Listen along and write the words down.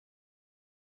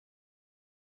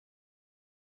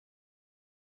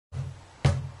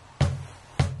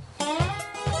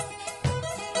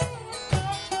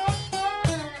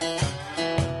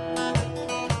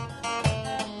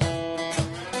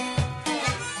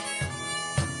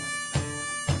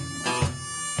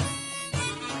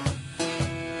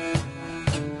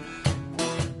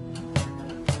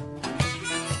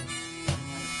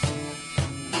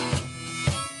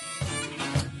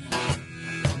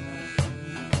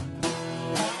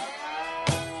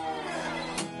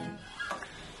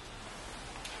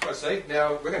Steve.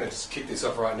 Now, we're going to just kick this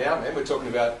off right now, man. We're talking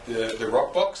about the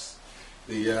Rockbox,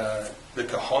 the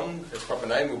Cajon, its proper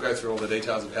name. We'll go through all the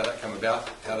details of how that came about,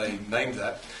 how they named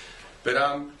that.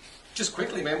 But just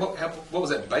quickly, man, what was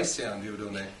that bass sound you were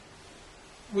doing there?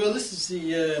 Well, this is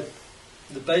the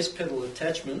bass pedal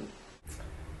attachment.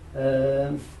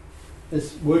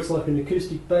 This works like an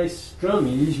acoustic bass drum.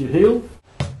 You use your heel.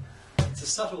 It's a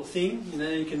subtle thing, you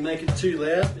know, you can make it too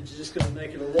loud, but you just got to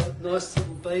make it a nice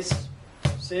little bass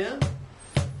sound.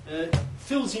 It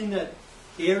fills in that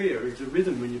area of the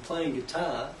rhythm when you're playing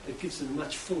guitar. It gives it a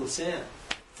much fuller sound.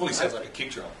 Fully sounds like a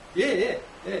kick drum. Yeah.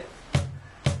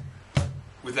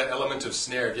 With that element of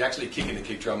snare, if you're actually kicking the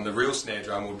kick drum, the real snare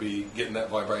drum would be getting that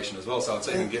vibration as well, so it's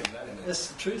even getting that in there. That's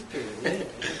the truth, Peter, yeah.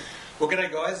 Well,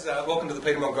 g'day guys, welcome to the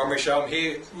Peter Montgomery Show. I'm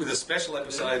here with a special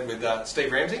episode with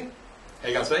Steve Ramsey. How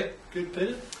you going, Steve? Good,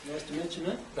 Peter. Nice to meet you,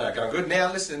 mate. Going good.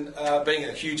 Now, listen, being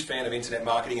a huge fan of internet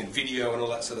marketing and video and all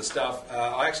that sort of stuff,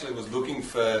 I actually was looking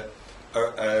for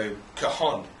a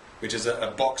cajon, which is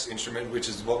a box instrument, which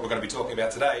is what we're going to be talking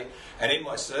about today. And in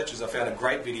my searches, I found a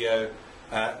great video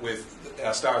with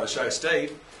our star of the show,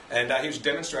 Steve, and he was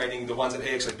demonstrating the ones that he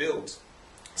actually builds.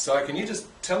 So can you just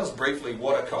tell us briefly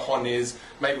what a cajon is,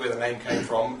 maybe where the name came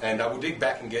from, and we'll dig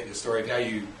back and get your story of how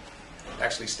you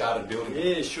actually started building it.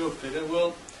 Yeah, sure, Peter.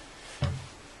 Well,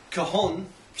 cajon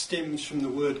stems from the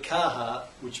word caja,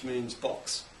 which means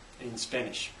box in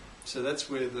Spanish. So that's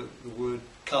where the word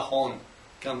cajon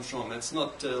comes from. It's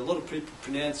not, a lot of people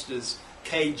pronounce it as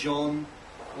cajon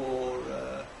or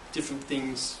different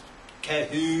things,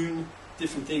 cajon,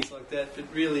 different things like that, but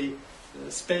really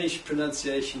the Spanish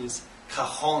pronunciation is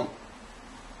cajon.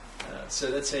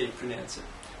 So that's how you pronounce it.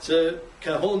 So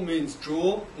cajon means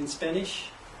drawer in Spanish.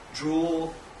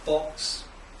 Drawer, box,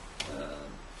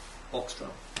 box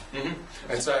drum. Mm-hmm.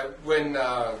 And so when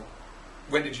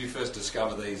did you first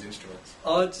discover these instruments?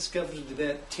 I discovered it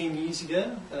about 10 years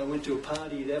ago. I went to a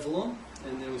party at Avalon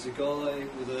and there was a guy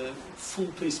with a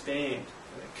full-piece band,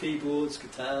 keyboards,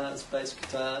 guitars, bass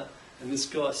guitar, and this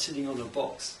guy sitting on a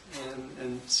box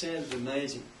and sounded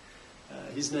amazing.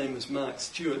 His name was Mark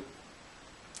Stewart.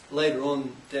 Later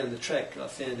on down the track I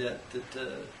found out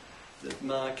that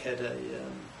Mark had a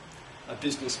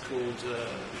business called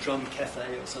Drum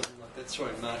Cafe or something like that.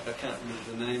 Sorry, Mark, I can't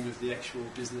remember the name of the actual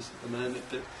business at the moment,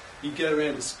 but he'd go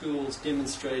around to schools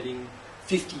demonstrating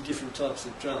 50 different types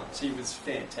of drums. He was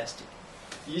fantastic.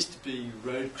 He used to be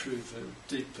road crew for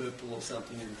Deep Purple or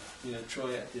something, and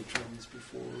try out their drums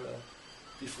before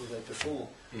they perform.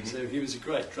 Mm-hmm. So he was a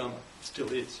great drummer,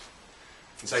 still is.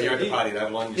 And so you're at the party at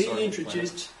Avalon. He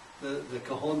introduced the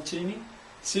cajon to me.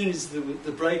 As soon as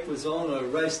the break was on, I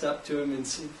raced up to him and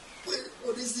said,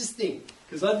 "What is this thing?"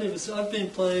 Because I've been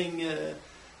playing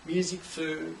music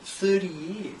for 30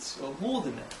 years or more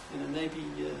than that.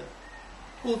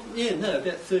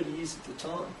 About 30 years at the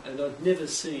time, and I'd never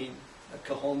seen a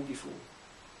cajon before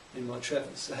in my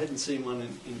travels. I hadn't seen one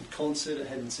in concert. I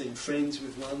hadn't seen friends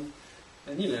with one,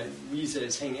 and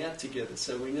musos hang out together,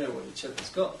 so we know what each other's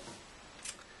got.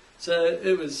 So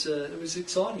it was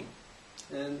exciting,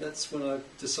 and that's when I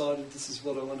decided this is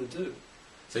what I want to do.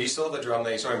 So you saw the drum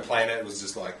there, you saw him playing it, it was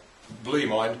just like, blew your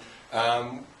mind.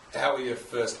 How were your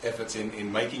first efforts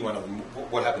in making one of them?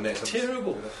 What happened there?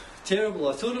 Terrible.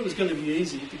 I thought it was going to be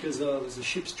easy because I was a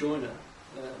ship's joiner.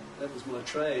 That was my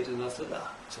trade, and I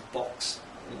thought, it's a box.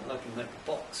 I can make a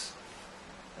box.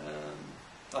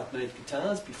 I'd made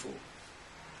guitars before.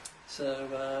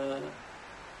 So,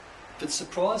 but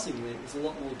surprisingly, it was a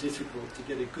lot more difficult to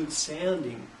get a good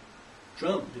sounding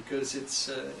drum because it's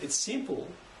simple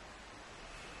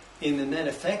in the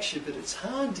manufacture, but it's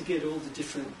hard to get all the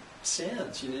different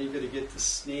sounds. You've got to get the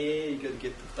snare, you've got to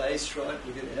get the bass right,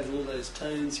 you've got to have all those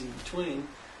tones in between.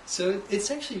 So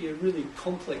it's actually a really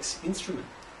complex instrument,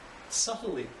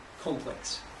 subtly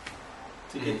complex,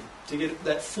 to get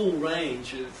that full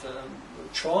range of,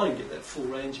 try and get that full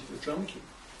range of the drum kit.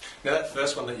 Now that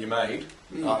first one that you made,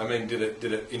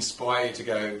 did it inspire you to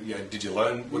go, did you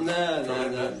learn?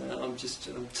 No, I'm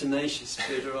tenacious,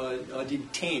 Peter. I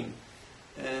did 10.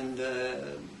 And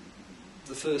the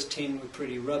first 10 were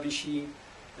pretty rubbishy,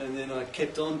 and then I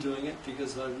kept on doing it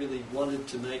because I really wanted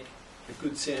to make a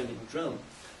good sounding drum.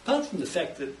 Apart from the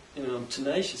fact that I'm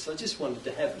tenacious, I just wanted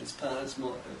to have it as part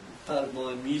of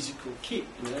my musical kit,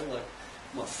 like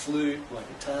my flute, my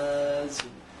guitars,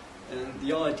 and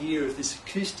the idea of this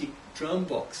acoustic drum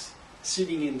box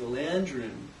sitting in the lounge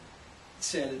room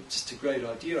sounded just a great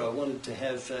idea. I wanted to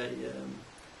have a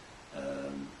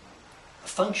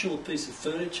functional piece of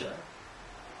furniture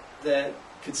that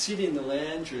could sit in the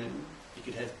lounge room. You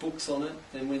could have books on it,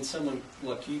 and when someone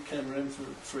like you came around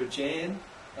for a jam,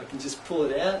 I can just pull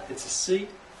it out. It's a seat,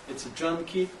 It's a drum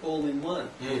kit all in one.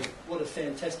 Mm. What a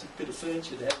fantastic bit of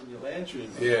furniture to have in your lounge room.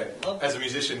 Yeah, Love as a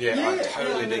musician, I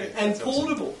totally dig it. And That's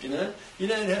portable, you know. You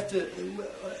don't have to,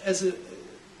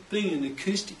 being an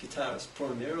acoustic guitarist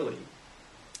primarily,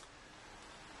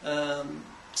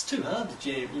 it's too hard to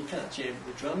jam. You can't jam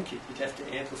with a drum kit. You'd have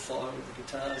to amplify with the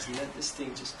guitars, and that this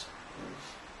thing just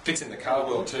fits in the car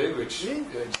well too, which in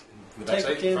the back take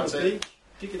seat, it down front the seat. beach,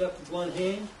 pick it up with one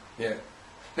hand. Yeah.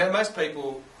 Now most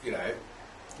people, you know,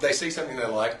 they see something they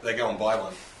like, they go and buy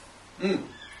one. Mm.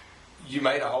 You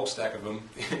made a whole stack of them.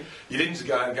 You didn't just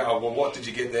go out and go, oh, well, what did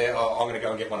you get there? Oh, I'm going to go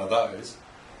and get one of those.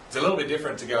 It's a little bit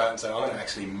different to go out and say, I'm going to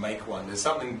actually make one. There's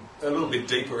something a little bit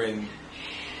deeper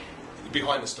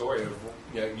behind the story of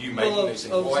you making these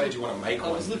things. Why did you want to make one?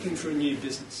 I was looking for a new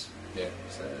business. Yeah.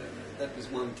 So that was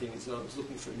one thing, is I was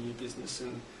looking for a new business,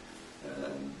 and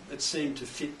it seemed to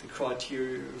fit the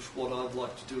criteria of what I'd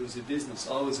like to do as a business.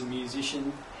 I was a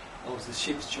musician, I was a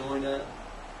ship's joiner.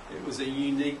 It was a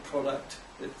unique product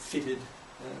that fitted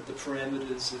the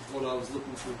parameters of what I was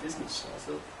looking for a business. So I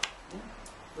thought,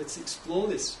 let's explore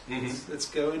this. Mm-hmm. Let's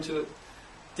go into it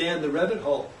down the rabbit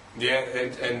hole. Yeah,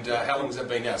 and how long has that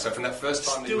been now? So from that first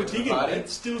time that you went to the party? Man,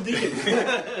 still digging.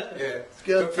 Yeah.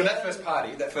 From that first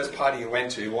party you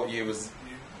went to, what year was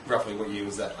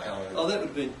that? How long ago? Oh, that would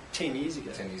have been 10 years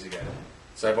ago. 10 years ago.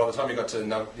 So by the time you got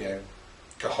to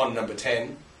Cajon number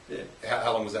 10,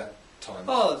 how long was that time?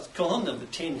 Oh, Cajon number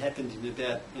 10 happened in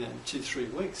about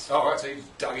 2-3 weeks. Oh, right, so you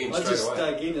dug in straight away. I just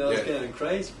dug in. I was going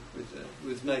crazy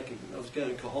with making. I was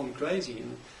going Cajon crazy,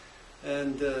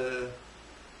 and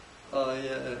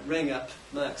I rang up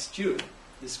Mark Stewart,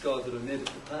 this guy that I met at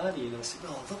the party, and I said,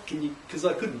 "Oh, look, can you?" Because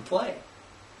I couldn't play.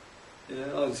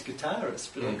 I was a guitarist,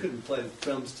 but I couldn't play the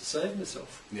drums to save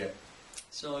myself. Yeah.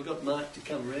 So I got Mark to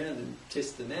come round and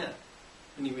test them out,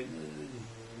 and he went,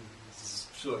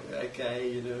 "Sure,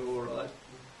 okay, all right."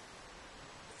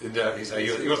 And,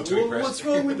 he wasn't too impressed. What's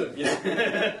wrong with them?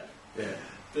 Yeah.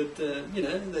 But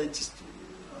they just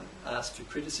asked for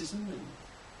criticism, and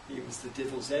he was the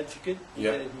devil's advocate. He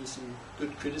gave me some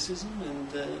good criticism, and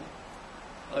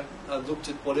I looked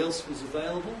at what else was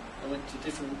available. I went to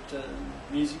different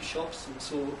music shops and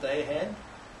saw what they had,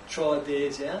 tried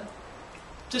theirs out.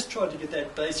 Just tried to get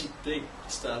that basic beat to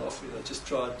start off with. I just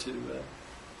tried to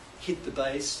hit the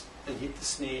bass and hit the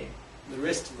snare. The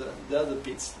rest of the other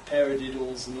bits, the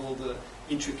paradiddles and all the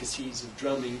intricacies of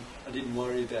drumming, I didn't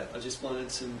worry about. I just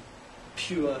wanted some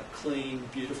pure, clean,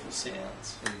 beautiful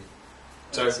sounds. Mm.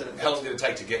 So how long did it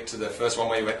take to get to the first one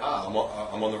where you went, I'm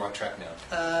on the right track now?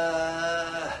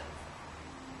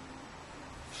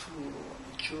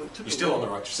 You're still on the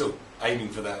right, you're still aiming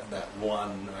for that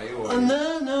one, are you?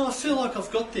 No, I feel like I've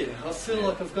got there. I feel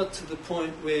like I've got to the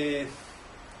point where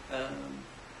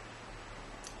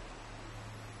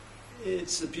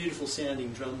it's a beautiful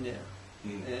sounding drum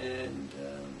now, and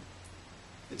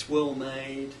it's well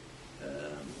made.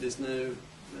 There's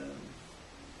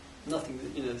nothing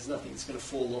there's nothing that's going to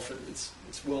fall off it. It's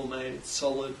well made. It's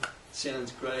solid. It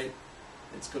sounds great.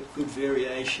 It's got good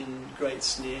variation, great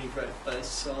snare, great bass.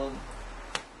 So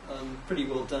I'm pretty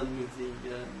well done with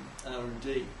the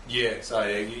R&D. Yeah. So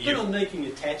but I'm making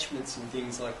attachments and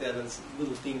things like that as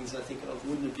little things. I think,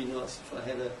 wouldn't it be nice if I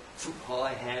had a foot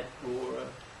hi-hat or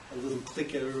a little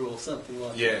clicker or something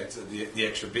like that? Yeah, it's the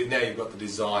extra bit. Now you've got the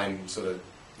design sort of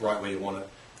right where you want it.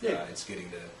 Yeah. It's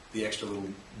getting the extra little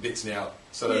bits now.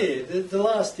 The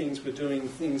last things were doing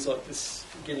things like this,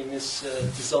 getting this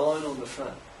design on the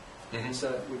front. Mm-hmm. So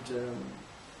it would,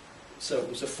 so it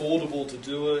was affordable to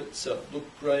do it. So it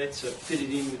looked great. So it fitted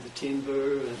in with the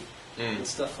timber and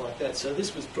stuff like that. So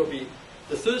this was probably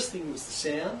the first thing was the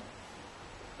sound.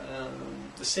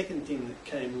 The second thing that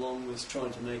came along was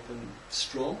trying to make them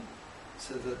strong,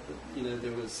 so that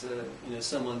there was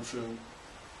someone from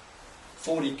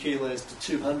 40 kilos to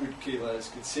 200 kilos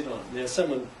could sit on it. Now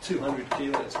someone 200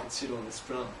 kilos could sit on this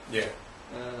drum. Yeah.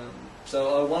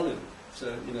 So I wanted it.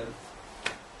 So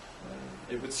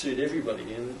it would suit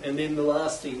everybody. And then the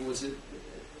last thing was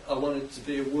I wanted it to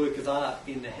be a work of art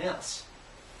in the house.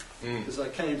 Because I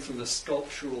came from a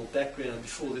sculptural background.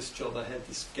 Before this job, I had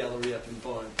this gallery up in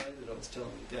Byron Bay that I was telling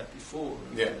you about before.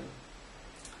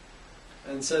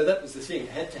 And so that was the thing. It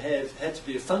had to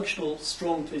be a functional,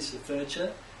 strong piece of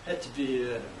furniture. Had to be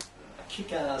a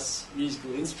kick-ass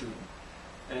musical instrument,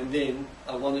 and then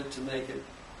I wanted to make it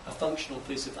a functional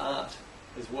piece of art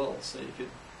as well, so you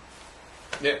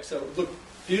could. So it would look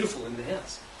beautiful in the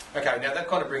house. Okay, now that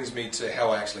kind of brings me to how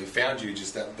I actually found you,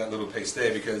 just that little piece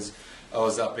there, because I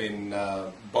was up in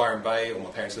Byron Bay, or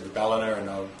my parents live in Ballina, and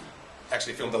I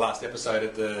actually filmed the last episode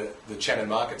at the Shannon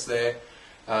Markets there,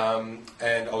 and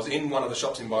I was in one of the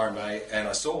shops in Byron Bay, and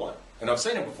I saw one. And I've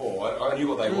seen them before. I knew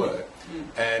what they were.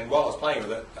 And while I was playing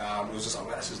with it, it was just like,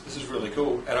 wow, this is really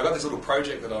cool. And I got this little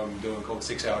project that I'm doing called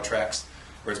 6 Hour Tracks,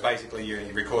 where it's basically you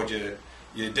record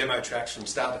your demo tracks from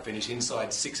start to finish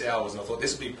inside 6 hours. And I thought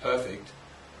this would be perfect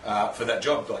for that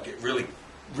job. Like get really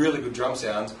good drum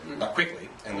sounds quickly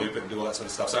and loop it and do all that sort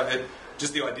of stuff. So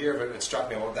just the idea of it struck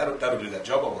me. Well, that'll do that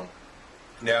job I want.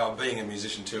 Now, being a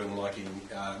musician too and liking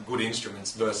good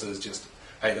instruments versus just,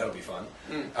 hey, that'll be fun.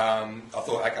 I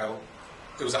thought, okay, well,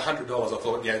 it was $100. I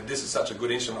thought, yeah, this is such a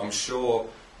good instrument. I'm sure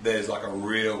there's like a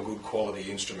real good quality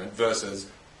instrument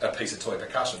versus a piece of toy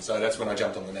percussion. So that's when I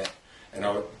jumped on the net and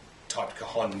I typed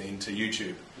Cajon into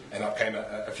YouTube, and up came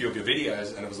a few of your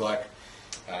videos, and it was like,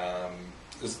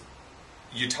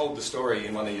 you told the story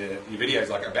in one of your videos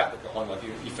like about the Cajon, like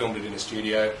you filmed it in a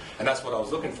studio, and that's what I was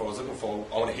looking for.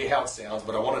 I want to hear how it sounds,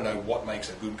 but I want to know what makes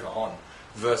a good Cajon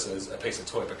versus a piece of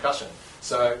toy percussion.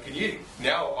 So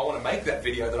now I want to make that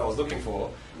video that I was looking for.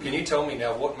 Can you tell me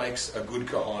now what makes a good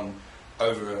Cajon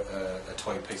over a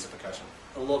toy piece of percussion?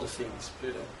 A lot of things,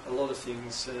 Peter. A lot of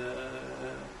things.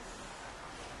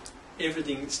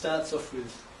 Everything starts off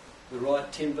with the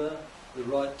right timbre, the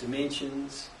right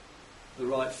dimensions, the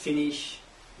right finish,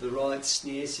 the right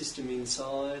snare system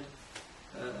inside,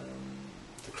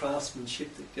 the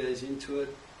craftsmanship that goes into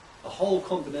it, a whole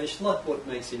combination, like what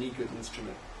makes any good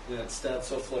instrument. You know, it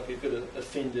starts off like you've got a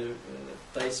Fender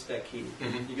bass back here.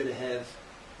 You've got to have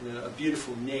a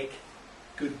beautiful neck,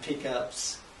 good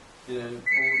pickups, all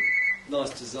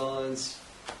nice designs.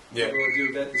 Yeah. What do I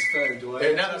do about this phone? Do I? Yeah,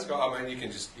 no, that's good. I mean, you can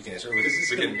answer it.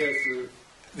 This is going to go through.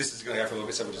 This is going to go for a little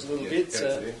bit, so we'll just a little bit.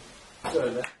 Sorry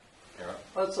about that. All right.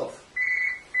 Oh, it's off.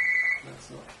 No, it's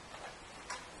not.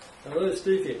 Hello,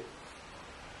 Steve here.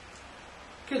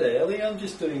 G'day, Ali. I'm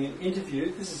just doing an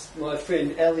interview. This is my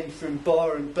friend Ali from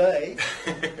Byron Bay.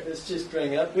 It's just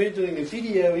rang up. We're doing a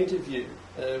video interview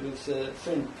with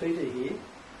friend Peter here.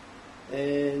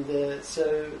 And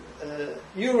so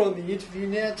you're on the interview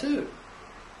now too.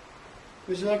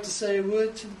 Would you like to say a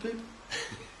word to the people?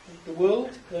 The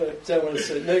world? No, don't want to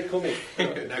say. No comment.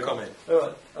 Right. No comment. All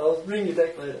right. I'll ring you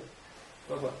back later.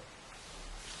 Bye-bye.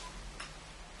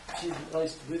 I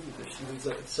used to live with her. She lives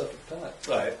up at Suffolk Park.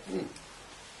 Right.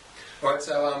 All right,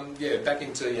 so back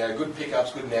into good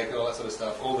pickups, good neck, and all that sort of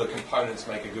stuff. All the components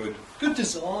make a good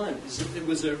design. It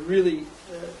was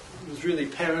really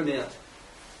paramount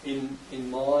in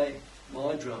my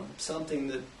drum. Something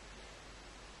that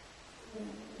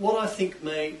what I think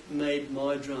made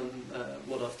my drum,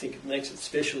 what I think it makes it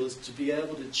special, is to be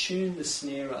able to tune the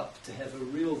snare up, to have a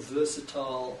real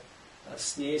versatile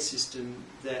snare system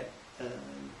that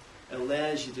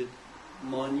allows you to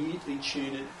minutely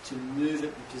tune it, to move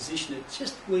it and position it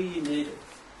just where you need it.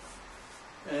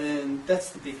 And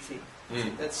that's the big thing.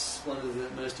 That's one of the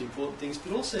most important things.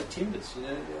 But also timbers.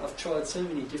 I've tried so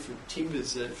many different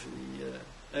timbers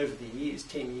over the years,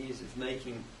 10 years of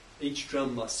making each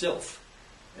drum myself.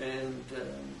 And the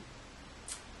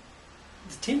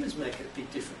timbers make a big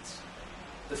difference.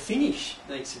 The finish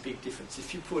makes a big difference.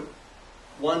 If you put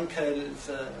one coat of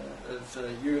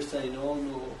urethane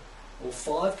on, or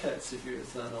 5 coats of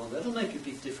urethane on, that'll make a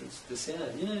big difference to the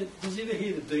sound. Did you ever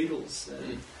hear the Beatles?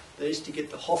 They used to get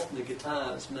the Hofner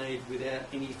guitars made without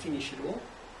any finish at all.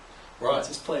 Right.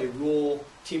 Just play raw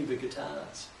timber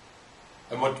guitars.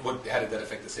 And how did that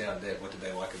affect the sound there? What did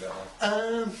they like about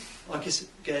that? I guess it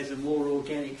gave a more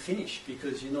organic finish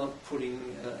because you're not putting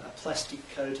a plastic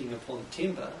coating upon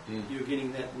timber. You're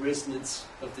getting that resonance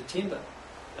of the timber.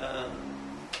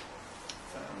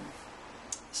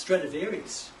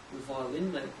 Stradivarius, the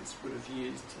violin makers, would have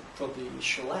used probably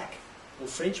shellac or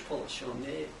French polish on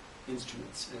their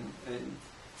instruments, and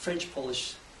French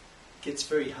polish gets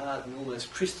very hard and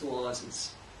almost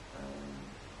crystallises.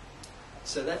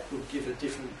 So that would give a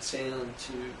different sound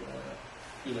to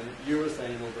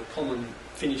urethane or the common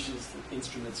finishes that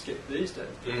instruments get these days.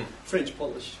 But French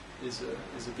polish is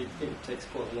a big thing. It takes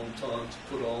quite a long time to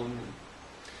put on.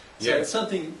 So it's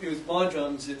something with my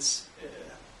drums. It's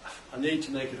I need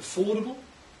to make it affordable,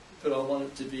 but I want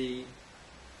it to be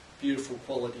beautiful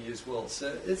quality as well.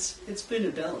 So it's been a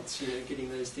balance, getting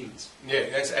those things. Yeah,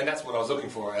 and that's what I was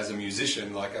looking for as a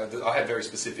musician. Like I had very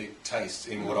specific tastes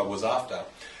in what I was after.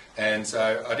 And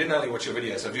so I didn't only watch your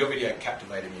video. So if your video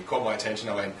captivated me, it caught my attention.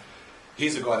 I went,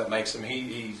 here's a guy that makes them.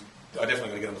 I definitely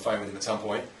got to get on the phone with him at some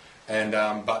point. And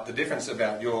but the difference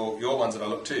about your ones that I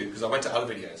looked to, because I went to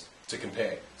other videos to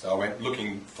compare. So I went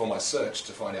looking for my search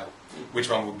to find out which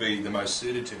one would be the most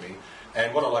suited to me.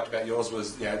 And what I liked about yours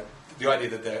was the idea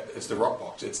that it's the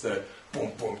Rockbox. It's the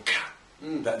boom boom ka,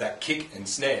 that kick and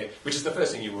snare, which is the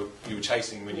first thing you were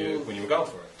chasing when you were going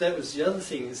for it. That was the other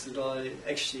thing, is that I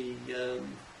actually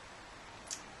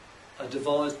I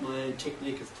devised my own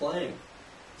technique of playing.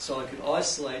 So I could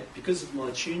isolate, because of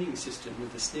my tuning system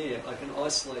with the snare, I can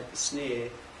isolate the snare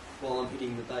while I'm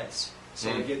hitting the bass.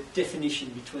 So I get definition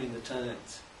between the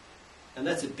tones. And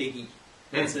that's a biggie.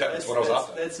 That's what I was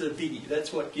after. That's a biggie.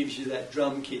 That's what gives you that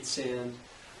drum kit sound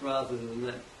rather than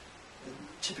that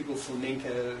typical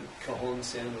flamenco cajon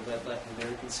sound or that Latin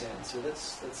American sound. So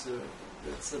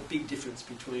that's a big difference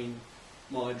between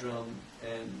my drum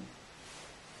and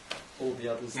all the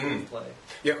others that we play.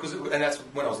 Yeah, and that's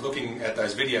when I was looking at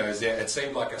those videos. Yeah, it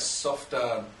seemed like a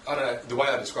softer. I don't know. The way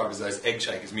I describe it is those egg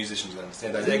shakers. Musicians would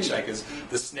understand those egg shakers.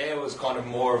 The snare was kind of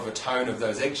more of a tone of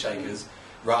those egg shakers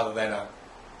rather than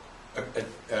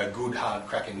a good hard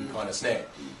cracking kind of snare.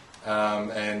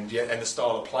 And the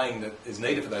style of playing that is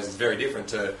needed for those is very different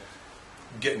to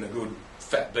getting a good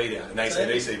fat beat out, an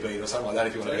AC/DC beat or something like that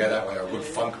if you want to go that way, or a good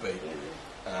funk beat.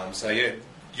 So yeah,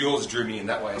 yours drew me in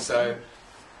that way. So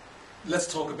let's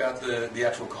talk about the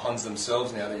actual cajons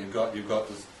themselves now that you've got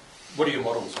this. What are your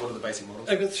models? What are the basic models?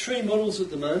 I've got 3 models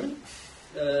at the moment.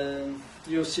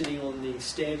 You're sitting on the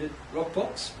standard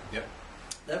Rockbox. Yep.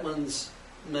 That one's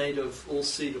made of all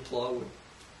cedar plywood.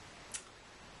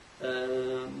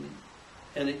 And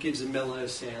it gives a mellow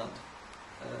sound.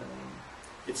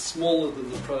 It's smaller than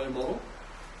the Pro model.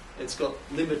 It's got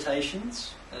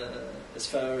limitations as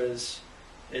far as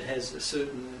it has a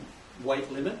certain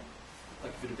weight limit. I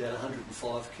give it about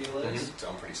 105 kilos. So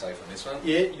I'm pretty safe on this one.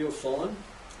 Yeah, you're fine.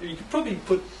 You could probably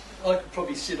I could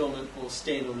probably sit on it or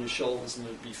stand on your shoulders and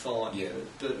it'd be fine. Yeah.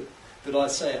 But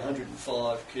I'd say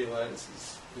 105 kilos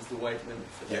is the weight limit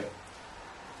for that.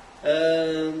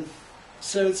 Yep.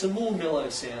 So it's a more mellow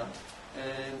sound,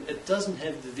 and it doesn't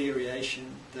have the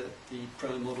variation that the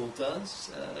Pro model does.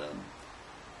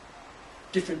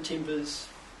 Different timbers,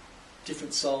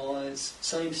 different size,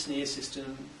 same snare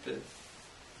system, but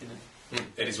you know.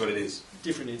 It is what it is.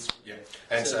 Different instrument.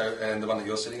 Yeah. And the one that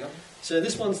you're sitting on? So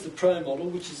this one's the Pro model,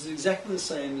 which is exactly the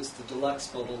same as the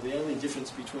Deluxe model. The only difference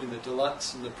between the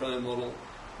Deluxe and the Pro model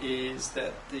is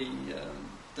that the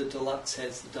Deluxe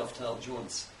has the dovetail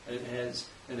joints, and it has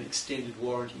an extended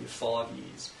warranty of 5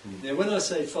 years. Now, when I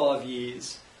say 5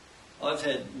 years, I've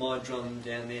had my drum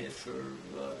down there for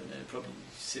probably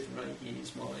 7 or 8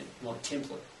 years, my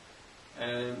template,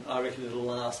 and I reckon it'll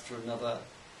last for another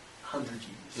 100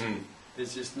 years.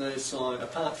 There's just no sign,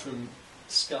 apart from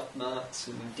scuff marks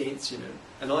and dents in it,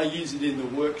 and I use it in the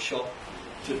workshop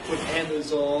to put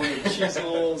hammers on and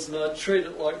chisels, and I treat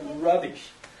it like rubbish,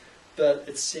 but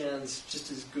it sounds just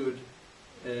as good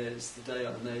as the day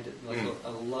I made it. And I thought, I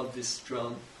love this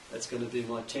drum, that's going to be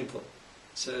my template.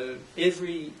 So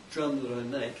every drum that I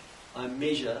make, I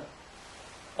measure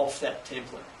off that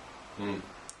template. And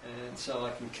so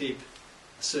I can keep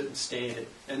a certain standard.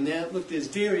 And now, look, there's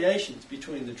variations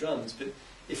between the drums, but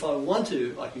if I want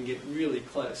to, I can get really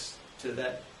close to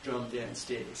that drum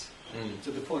downstairs,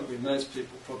 to the point where most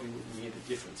people probably wouldn't hear the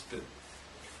difference. But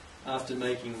after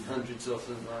making hundreds of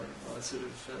them, I sort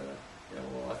of,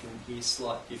 I can hear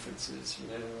slight differences. You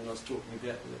know, when I was talking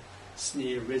about the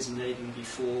snare resonating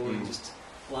before and just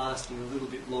lasting a little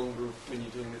bit longer when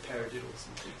you're doing the paradiddles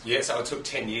and things. Yeah, so it took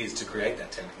 10 years to create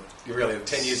that template. You really have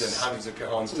 10 years and hundreds of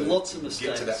cajons to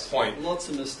get to that point. Lots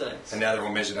of mistakes. And now they're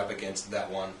all measured up against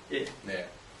that one. Yeah. Yeah.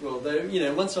 Well,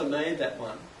 once I made that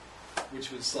one,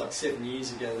 which was like 7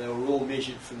 years ago, they were all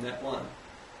measured from that one.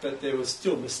 But there were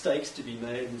still mistakes to be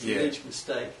made, and from each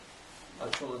mistake, I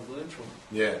try and learn from it.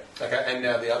 Yeah. Okay. And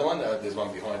now the other one, there's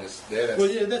one behind us there.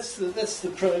 That's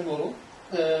the Pro model.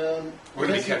 We're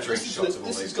going to be capturing shots of all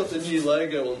these. This has got the new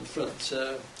logo on the front.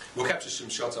 So we'll capture some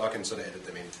shots. I can sort of edit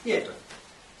them in. Yeah.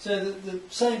 So the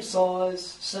same size,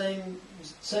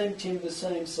 same timber,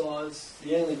 same size.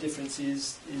 The only difference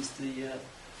is the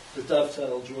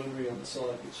dovetail joinery on the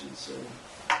side, which is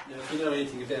if you know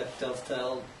anything about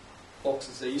dovetail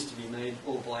boxes, they used to be made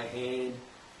all by hand,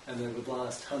 and they would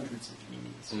last hundreds of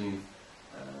years.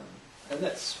 And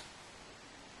that's.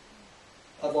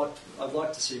 I'd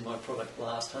like to see my product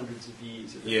last hundreds of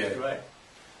years. It'd be great.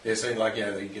 Yeah, so like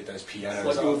you get those pianos.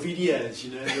 Like your videos,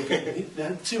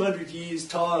 you'll be 200 years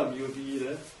time. You'll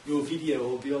be your video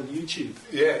will be on YouTube.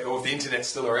 Yeah, or if the internet's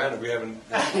still around, if we haven't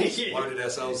loaded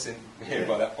ourselves in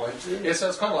by that point. Yeah, so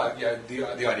it's kind of like the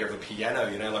idea of a piano.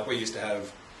 Like we used to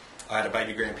have. I had a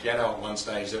baby grand piano at one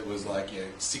stage that was like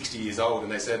 60 years old,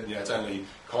 and they said it's only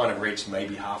kind of reached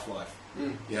maybe half-life.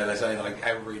 They say like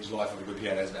average life of a good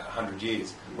piano is about 100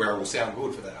 years, where it will sound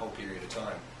good for that whole period of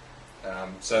time.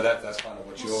 So that's kind of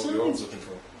what you're looking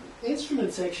for.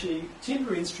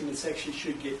 Timber instruments actually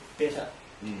should get better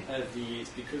over the years,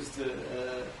 because the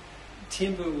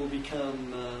timber will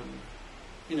become,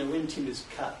 when timber's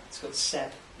cut, it's got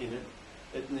sap in it,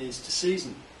 it needs to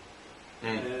season.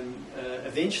 And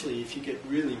eventually, if you get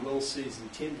really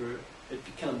well-seasoned timber, it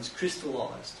becomes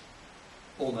crystallised,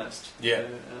 almost. Yeah.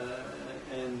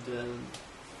 And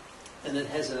it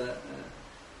has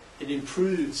it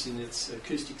improves in its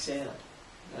acoustic sound.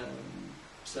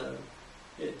 So,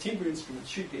 yeah, timber instruments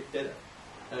should get better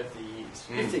over the years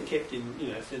if they're kept in,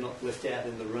 if they're not left out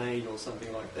in the rain or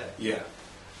something like that. Yeah.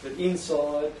 But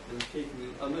inside and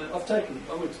keeping, I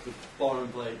went to the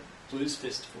Byron Blade Blues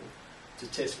Festival to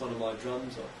test one of my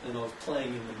drums on, and I was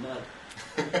playing in the mud,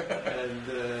 and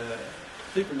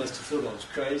people must have thought I was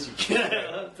crazy.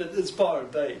 But it's Byron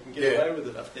Bay, you can get away with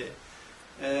it up there.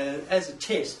 And as a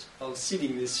test, I was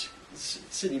sitting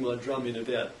my drum in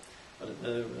about, I don't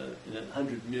know,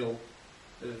 100 mil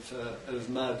of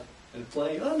mud and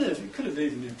playing. I don't know if it could have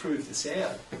even improved the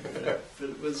sound, but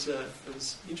it was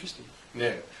interesting.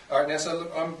 Yeah. All right. Now, so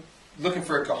look, I'm looking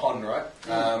for a cajon, right?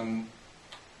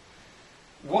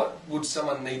 What would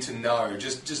someone need to know?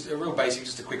 Just a real basic,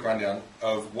 just a quick rundown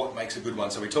of what makes a good one.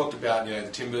 So we talked about the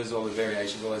timbers, all the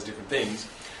variations, all those different things.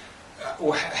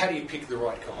 Or how do you pick the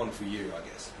right cajon for you? I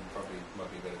guess probably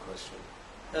might be a better question.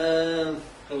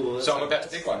 So I'm about to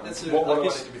pick one. What do I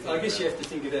need to be thinking I guess about? you have to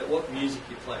think about what music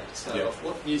you play to start off.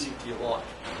 What music do you like?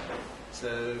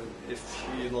 So if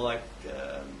you like,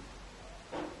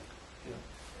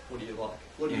 what do you like?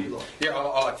 What do you like? Yeah,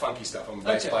 I like funky stuff. I'm a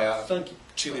bass player. Funky.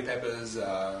 Chili peppers,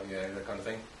 that kind of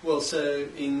thing. Well, so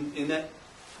in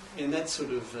that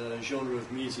sort of genre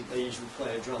of music, they usually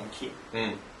play a drum kit.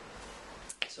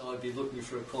 So I'd be looking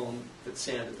for a cajon that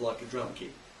sounded like a drum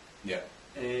kit. Yeah.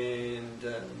 And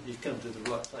you've come to the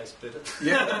right place, Peter.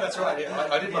 Yeah, that's right. Yeah,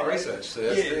 I did my research. So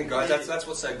that's the thing, guys. That's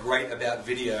what's so great about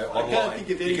video online. I can't think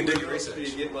of you can do your anywhere else research.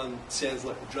 where you get one that sounds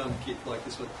like a drum kit like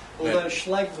this one. Although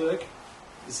Schlagwerk,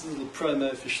 this little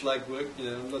promo for Schlagwerk,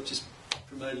 I'm not just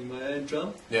promoting my own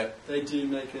drum. Yeah. They do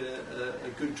make a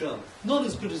good drum. Not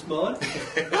as good as mine.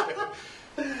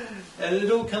 And it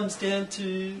all comes down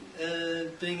to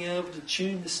being able to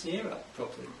tune the snare up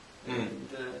properly.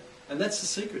 And that's the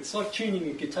secret. It's like tuning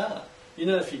a guitar.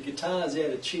 If your guitar's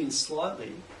out of tune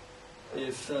slightly,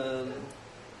 if the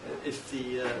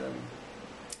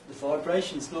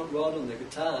vibration's not right on the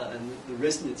guitar and the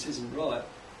resonance isn't right,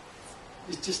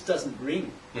 it just doesn't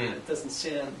ring. It doesn't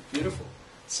sound beautiful.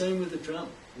 Same with the drum.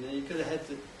 You've got to have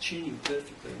the tuning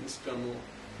perfectly, and this drum will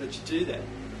let you do that.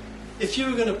 If you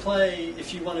were going to play,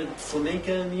 if you wanted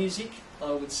flamenco music,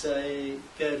 I would say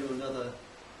go to another,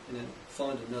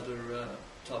 find another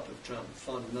type of drum,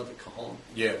 find another cajon.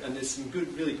 Yeah. And there's some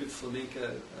really good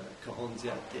flamenco cajons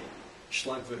out there.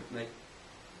 Schlagwerk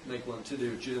make one too.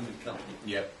 They're a German company.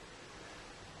 Yeah.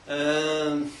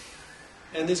 And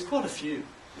there's quite a few.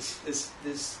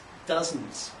 There's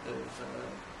dozens of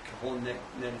cajon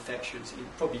manufacturers,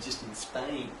 probably just in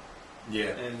Spain.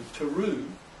 Yeah. And Peru,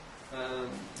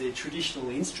 their traditional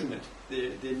instrument,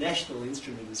 their national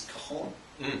instrument is cajon.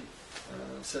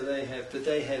 So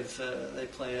they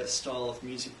play a style of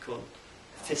music called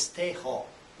festejo.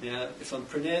 Now, if I'm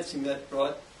pronouncing that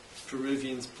right,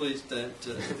 Peruvians, please don't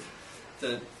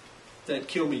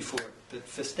kill me for it. But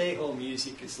festejo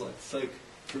music is like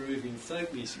Peruvian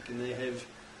folk music, and they have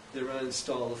their own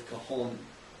style of cajon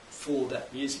for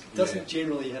that music. It doesn't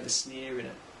generally have a snare in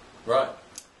it. Right.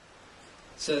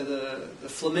 So the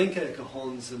flamenco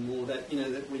cajons are more that,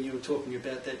 that when you were talking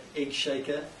about that egg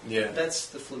shaker, that's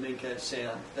the flamenco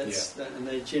sound. And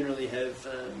they generally have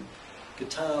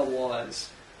guitar-wise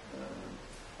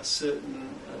a certain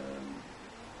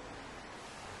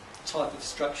type of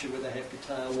structure where they have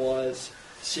guitar wires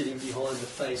sitting behind the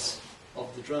face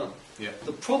of the drum. Yeah.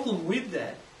 The problem with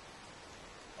that,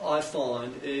 I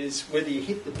find, is whether you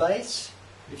hit the bass.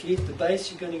 If you hit the bass,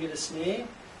 you're going to get a snare.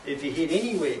 If you hit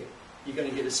anywhere, you're going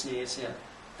to get a snare sound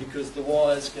because the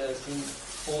wires go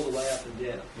from all the way up and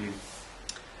down.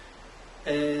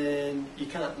 And you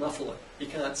can't muffle it. You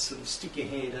can't sort of stick your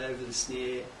hand over the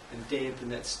snare and dampen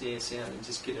that snare sound and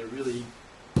just get a really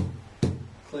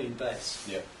clean bass.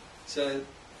 Yeah. So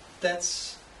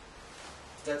that's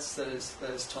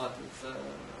those type of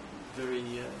very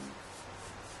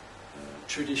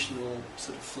traditional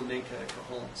sort of flamenco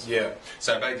cajons. Yeah.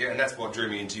 So, and that's what drew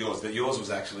me into yours. That yours was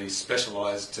actually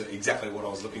specialised to exactly what I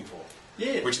was looking for.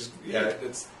 Yeah. Which is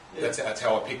that's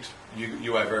how I picked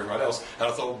you over everyone else. And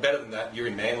I thought, well, better than that, you're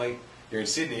in Manly, you're in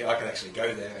Sydney. I can actually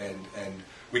go there and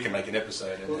we can make an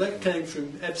episode. Well, that came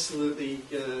from absolutely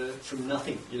from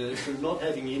nothing. From not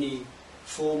having any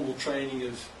formal training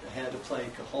of how to play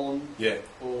cajon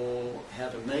or how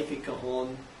to make a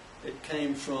cajon. It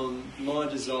came from my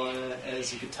desire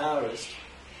as a guitarist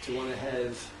to want to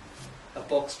have a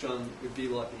box drum that would be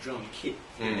like a drum kit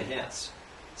in the house.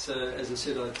 So as I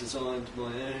said, I designed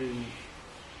my own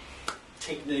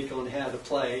technique on how to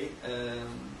play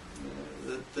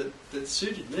that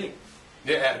suited me.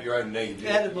 Yeah, out of your own need.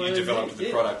 Out of my own developed need,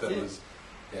 the product that was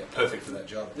perfect for that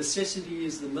job. Necessity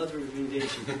is the mother of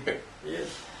invention. Yeah.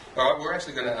 All right, we're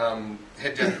actually going to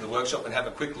head down to the workshop and have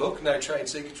a quick look. No trade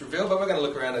secrets revealed, but we're going to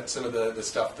look around at some of the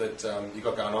stuff that you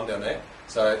got going on down there.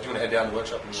 So do you want to head down to the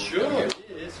workshop? And Sure,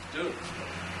 yes, do it.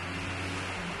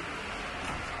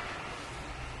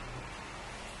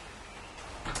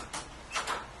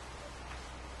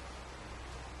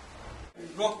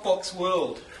 Rockbox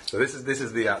world. So this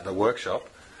is the workshop,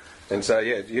 and so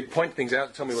you point things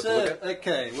out. Tell me what to look at.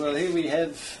 Okay, well here we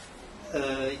have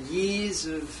years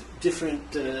of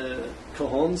different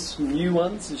Cajons, new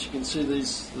ones. As you can see,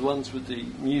 the ones with the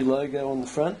new logo on the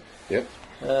front. Yep.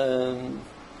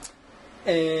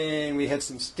 And we have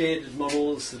some standard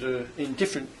models that are in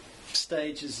different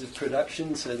stages of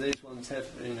production. So these ones have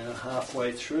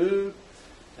halfway through,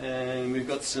 and we've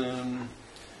got some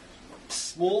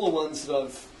smaller ones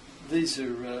that these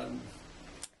are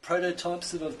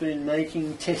prototypes that I've been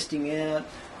making, testing out.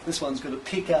 This one's got a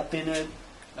pickup in it.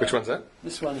 Which one's that?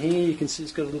 This one here, you can see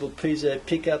it's got a little piezo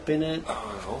pickup in it.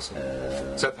 Oh, awesome.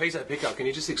 So piezo pickup, can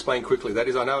you just explain quickly? That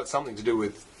is, I know it's something to do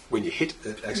with when you hit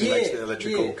it actually makes the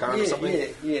electrical current or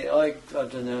something? Yeah. I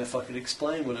don't know if I could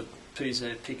explain what a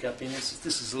piezo pickup is.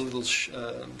 This is a little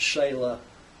Shaler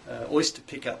oyster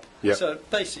pickup. Yep. So it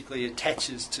basically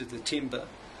attaches to the timber.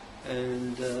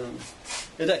 And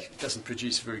it actually doesn't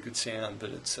produce a very good sound,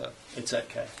 but it's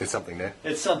okay. There's something there.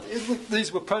 It's something. Look,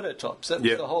 these were prototypes. That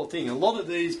was the whole thing. A lot of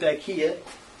these back here.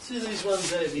 See these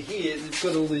ones over here? They've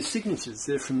got all these signatures.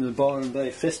 They're from the Byron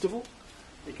Bay Festival.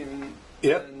 You can.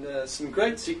 And some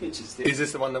great signatures there. Is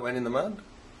this the one that went in the mud?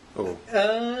 Or?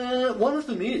 One of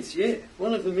them is. Yeah,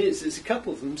 one of them is. There's a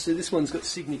couple of them. So this one's got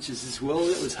signatures as well.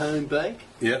 That was home bake.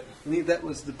 Yeah. I think that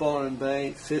was the Byron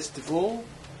Bay Festival.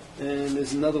 And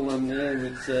there's another one there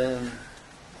with.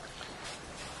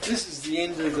 This is the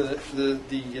end of the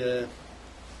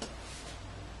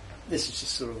this is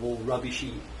just sort of all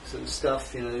rubbishy sort of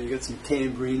stuff. You've got some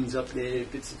tambourines up there,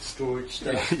 bits of storage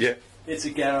stuff. Yeah. It's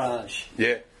a garage.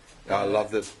 Yeah. I love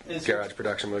the garage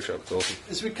production workshop. It's awesome.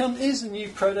 Here's a new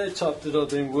prototype that I've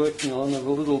been working on of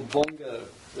a little bongo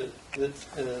that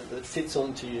fits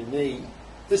onto your knee.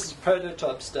 This is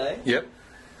prototype stage. Yep.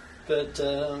 But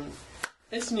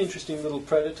it's an interesting little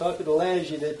prototype. It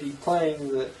allows you to be playing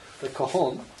the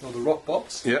cajon, or the rock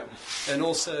box. Yep. And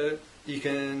also you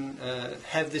can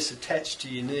have this attached to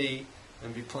your knee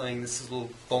and be playing this little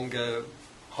bongo,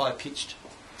 high-pitched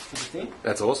sort of thing.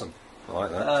 That's awesome. I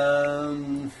like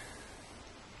that.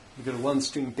 We've got a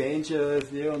one-string banjo over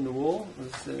there on the wall.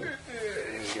 There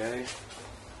we go.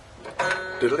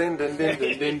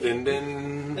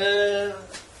 Diddle-din-din-din-din-din-din.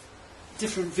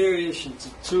 Different variations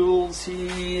of tools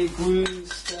here, glue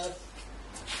stuff.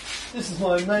 This is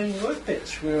my main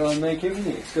workbench where I make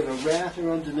everything. It's got a router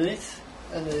underneath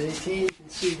here. You can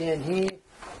see down here.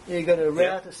 You've got a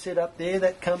router set up there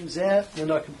that comes out,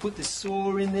 and I can put this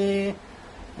saw in there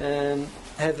and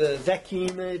have a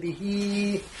vacuum over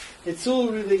here. It's all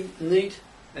really neat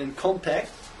and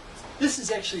compact. This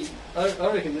is actually, I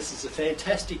reckon this is a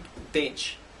fantastic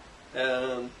bench.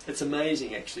 It's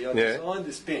amazing actually. I designed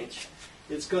this bench.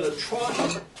 It's got a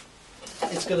tripod.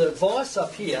 It's got a vise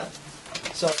up here,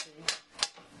 so I can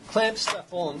clamp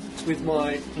stuff on with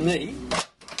my knee.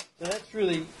 So that's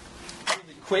really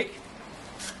quick.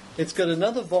 It's got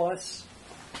another vise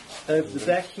over the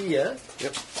back here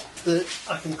that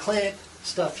I can clamp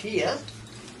stuff here,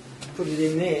 put it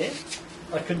in there.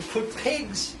 I can put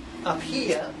pegs up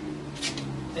here,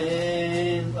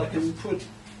 and I can put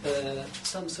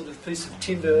some sort of piece of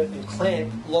timber and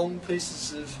clamp long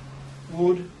pieces of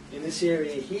wood in this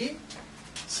area here.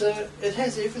 So it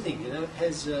has everything, It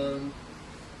has the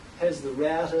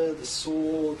router, the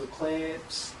saw, the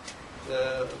clamps,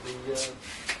 and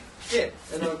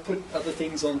I put other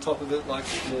things on top of it, like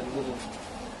little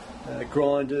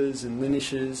grinders and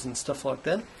linishes and stuff like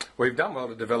that. Well, you've done well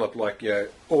to develop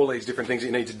all these different things that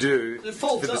you need to do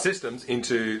for the systems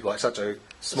into such a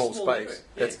small space. Area.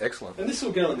 That's excellent. And this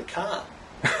will go in the car.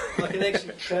 I can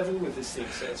actually travel with this thing.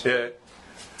 So it's yeah.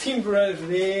 Timber over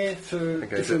there for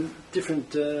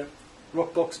different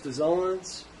Rockbox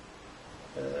designs.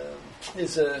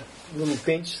 There's a little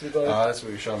bench that I... that's what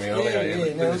you were showing me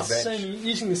earlier. Now it's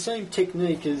using the same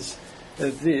technique as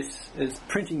this, as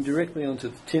printing directly onto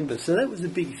the timber. So that was a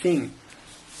big thing,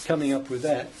 coming up with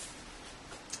that.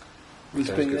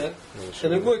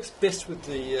 And it works best with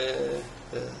the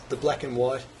black and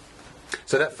white.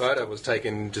 So that photo was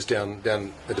taken just down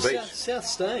at the beach? South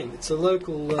Stain. It's a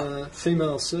local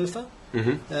female surfer.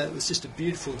 It was just a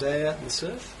beautiful day out in the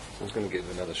surf. I was going to give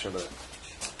another shot of it.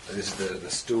 This is the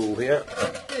stool here.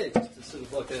 Yeah, just a sort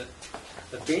of like a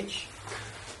bench,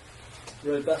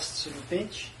 robust sort of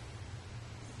bench.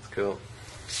 Cool.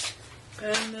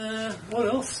 And what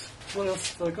else? What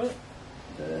else have I got?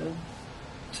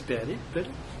 That's about it, Peter.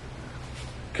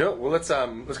 Cool. Well, let's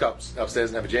go upstairs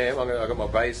and have a jam. I've got my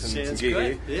bass and some gear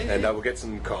great. here, Yeah, and yeah. We'll get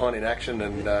some cajon in action,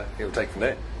 and we'll take from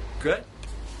there. Great.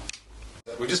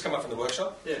 We've just come up from the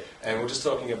workshop, Yeah. and we're just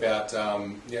talking about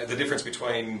the difference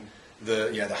between the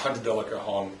 $100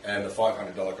 cajon and the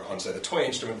 $500 cajon. So the toy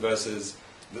instrument versus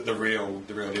the real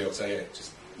deal. So yeah,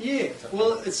 just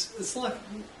Well, it's like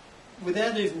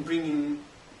without even bringing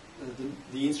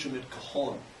the instrument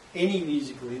cajon, any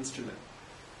musical instrument.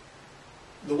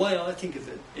 The way I think of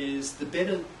it is the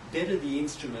better the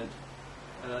instrument,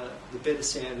 the better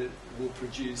sound it will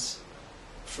produce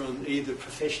from either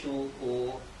professional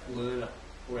or learner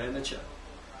or amateur.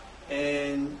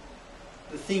 And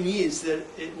the thing is that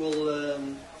it will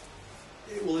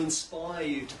inspire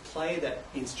you to play that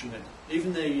instrument,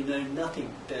 even though you know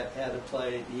nothing about how to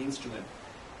play the instrument.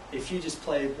 If you just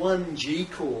play one G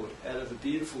chord out of a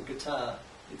beautiful guitar,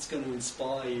 it's going to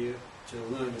inspire you to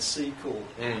learn a C chord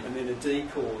and then a D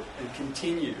chord and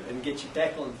continue and get you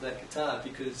back onto that guitar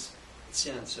because it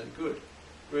sounds so good.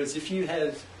 Whereas if you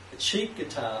have a cheap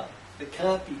guitar that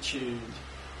can't be tuned,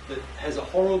 that has a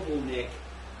horrible neck,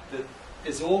 that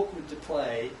is awkward to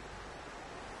play,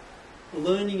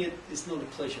 learning it is not a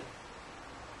pleasure.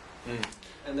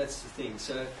 And that's the thing.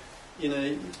 So,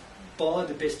 buy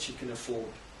the best you can afford.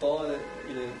 Buy,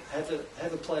 have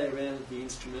a play around with the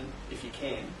instrument if you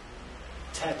can.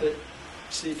 Tap it,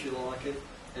 see if you like it,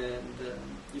 and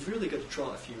you've really got to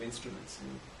try a few instruments.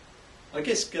 And I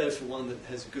guess go for one that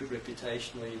has a good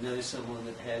reputation, where you know someone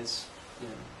that has,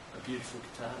 a beautiful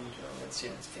guitar and you go, oh, that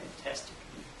sounds fantastic.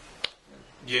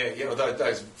 Yeah. Well,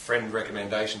 those friend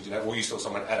recommendations. Well, you saw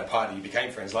someone at a party, you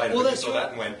became friends later. Well, but that's you saw right.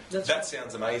 that and went, that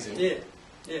sounds amazing. Yeah.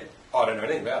 I don't know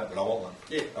anything about it, but I want one.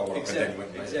 Yeah, I want exactly. And then you went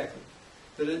and made it. Exactly.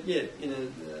 But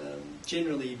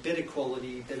generally better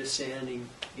quality, better sounding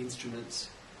instruments,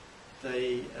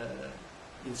 they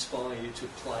inspire you to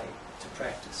play, to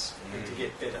practice, and to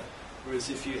get better. Whereas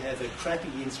if you have a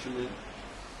crappy instrument,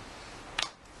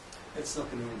 it's not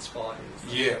going to inspire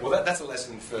you. Yeah, well, that's a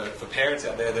lesson for parents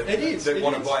out there that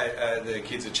want to buy their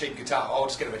kids a cheap guitar. Oh, I'll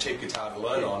just get them a cheap guitar to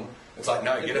learn on. It's like,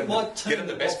 no, get them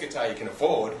the best guitar you can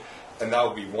afford, and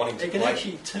they'll be wanting to play. It can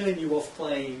actually turn you off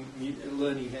learning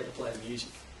how to play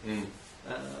music. And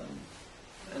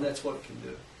that's what it can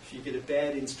do. If you get a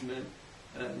bad instrument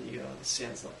and you go, oh, this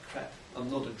sounds like crap,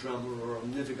 I'm not a drummer, or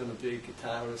I'm never going to be a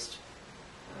guitarist,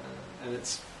 and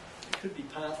it could be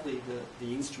partly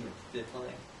the instrument that they're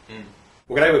playing.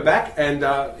 Well, g'day, we're back, and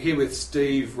here with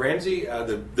Steve Ramsey,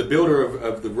 the builder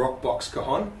of the Rockbox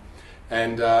Cajon.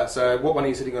 And so what one are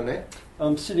you sitting on there?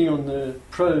 I'm sitting on the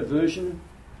Pro version,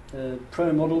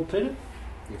 Pro model, Peter.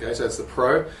 Okay, so it's the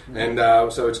Pro, and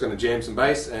so it's going to jam some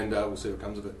bass, and we'll see what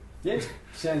comes of it. Yeah,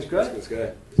 sounds great. Let's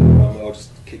go. I'll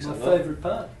just kick My something off. favourite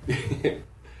part.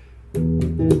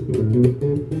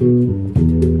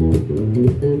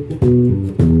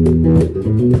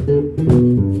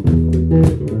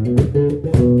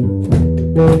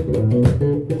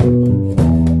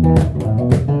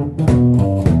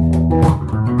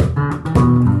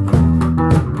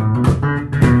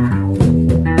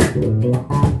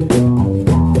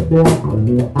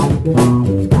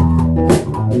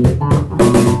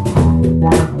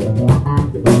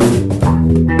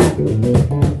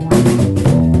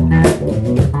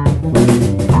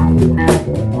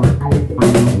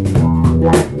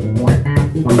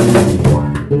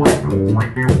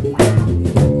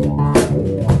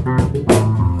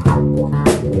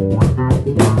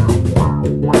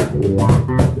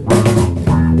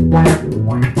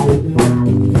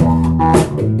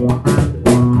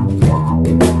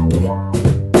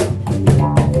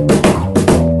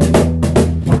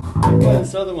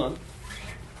 This other one,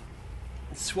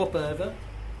 swap over.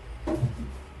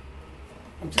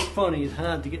 I'm just finding it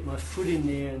hard to get my foot in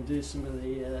there and do some of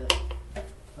the.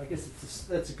 I guess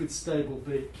that's a good stable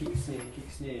beat, kick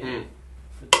snare.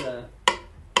 But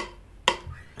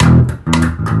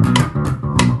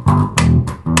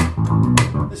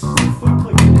this is the foot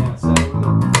clicker now, so we're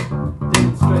going to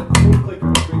demonstrate the foot clicker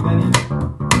and bring that in.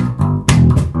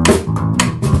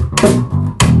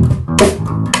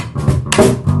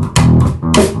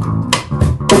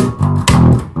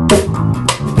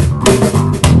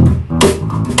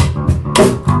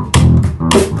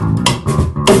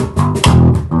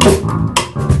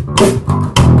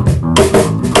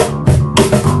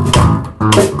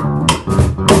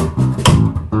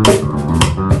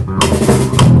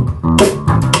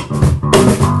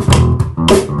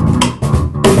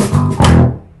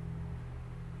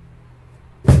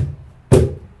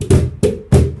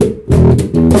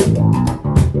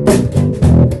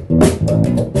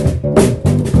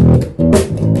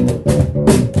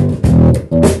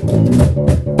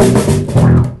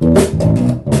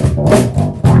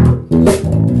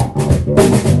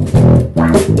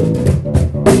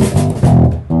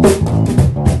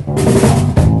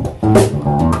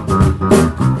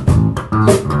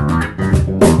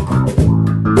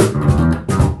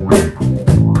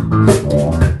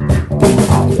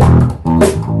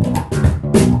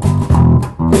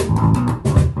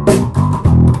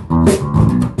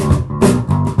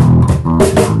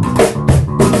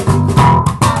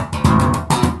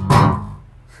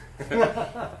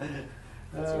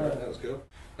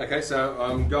 so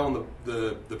I'm going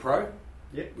the Pro,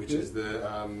 Yep. which good. is the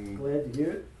Glad to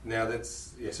hear it. now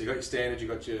that's so you got your standard, you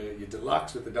got your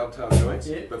deluxe with the dovetail joints.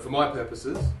 Yeah. But for my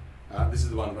purposes, this is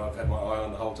the one that I've had my eye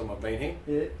on the whole time I've been here.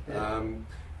 Yeah. yeah.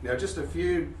 Now just a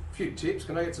few tips.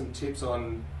 Can I get some tips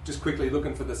on just quickly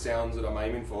looking for the sounds that I'm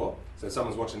aiming for? So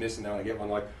someone's watching this and they want to get one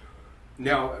like.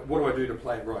 Now, what do I do to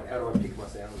play it right? How do I pick my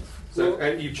sounds? So, Well,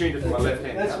 and you've tuned it from my left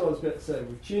hand. That's now. what I was about to say.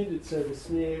 We've tuned it so the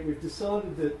snare, we've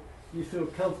decided that you feel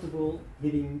comfortable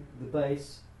hitting the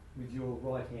bass with your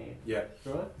right hand. Yeah.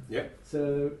 Right? Yeah.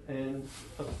 So, and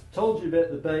I've told you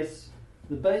about the bass.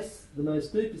 The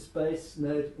most deepest bass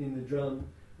note in the drum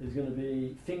is going to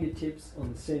be fingertips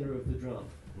on the centre of the drum.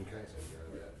 Okay,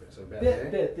 so about there.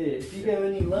 About there. If you go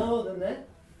any lower than that,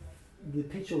 the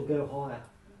pitch will go higher.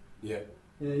 Yeah.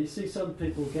 You know, you see some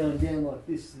people going down like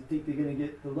this, they think they're going to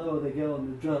get, the lower they go on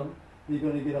the drum, you're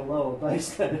going to get a lower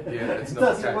bass note. Yeah, that's it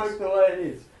not the doesn't work case. the way it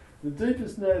is. The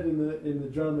deepest note in the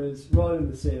drum is right in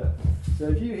the centre. So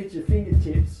if you hit your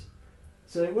fingertips,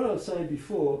 so what I was saying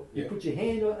before, you Yeah. put your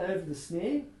hand over the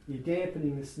snare, you're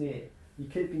dampening the snare. You're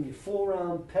keeping your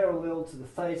forearm parallel to the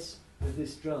face of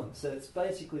this drum. So it's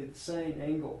basically the same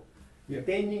angle. You're Yeah.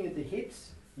 bending at the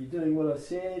hips, you're doing what I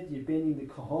said, you're bending the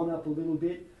cajon up a little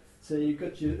bit. So you've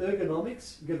got your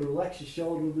ergonomics, you've got to relax your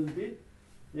shoulder a little bit,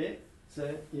 yeah?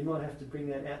 So you might have to bring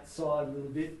that outside a little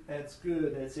bit. That's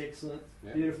good, that's excellent,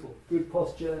 Yeah. beautiful. Good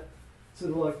posture,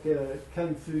 sort of like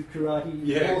Kung Fu Karate,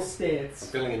 Yeah. horse stance. I'm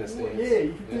filling in a stance. Yeah,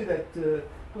 you can Yeah. do that,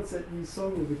 what's that new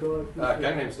song with the guy?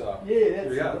 Gangnam Style. Yeah, Here that's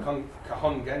we go, the one.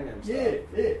 Cajon Gangnam Style. Yeah,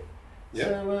 yeah. Yeah.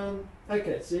 So,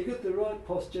 okay, so you've got the right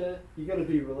posture, you've got to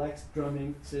be relaxed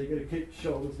drumming, so you've got to keep your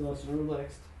shoulders nice and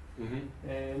relaxed.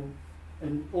 Mm-hmm.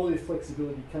 And all your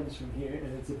flexibility comes from here,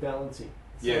 and it's a balancing.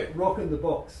 It's Yeah. like rocking the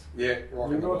box. Yeah,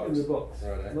 rocking You're the rocking box. the box.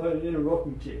 Righto. Loaded in a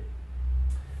rocking chair.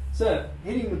 So,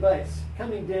 hitting the bass,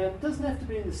 coming down, doesn't have to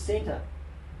be in the centre.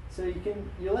 So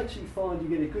you'll actually find you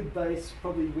get a good bass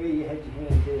probably where you had your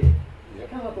hand there. Yep.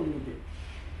 Come up a little bit.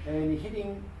 And you're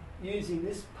hitting, using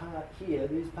this part here,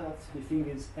 these parts of your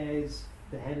fingers as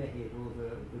the hammerhead or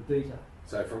the beater.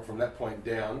 So from that point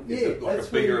down, Yeah, it's like a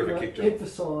that's where bigger you of a like kick drum.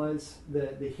 emphasise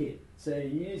the hit. So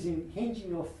you're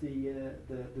hinging off the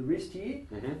wrist here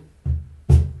Mm-hmm.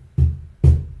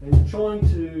 and trying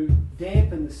to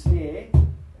dampen the snare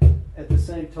at the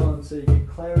same time so you get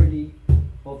clarity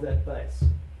of that bass,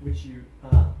 which you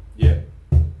are. Yeah.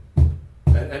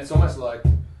 And it's almost like,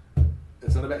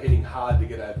 it's not about hitting hard to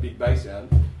get a big bass sound,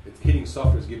 it's hitting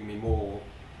softer is giving me more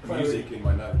Clarity. music in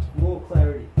my note. More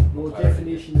clarity, more Clarity.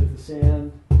 definition of the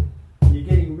sound. You're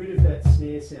getting rid of that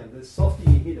snare sound. The softer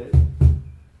you hit it,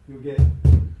 you'll get.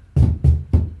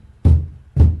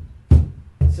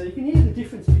 So you can hear the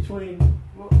difference between,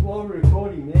 while we're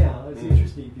recording now, it's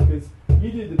interesting because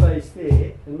you do the bass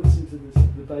there and listen to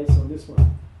the bass on this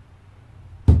one.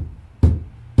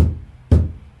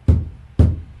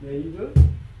 Now you do it?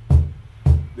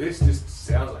 This just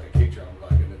sounds like a kick drum,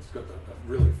 like, and it's got a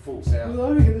really full sound. Well,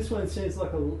 I reckon this one sounds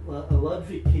like a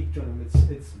Ludwig kick drum.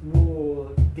 It's more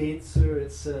denser.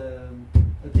 It's a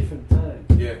different tone,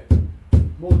 Yeah.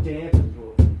 more dampened.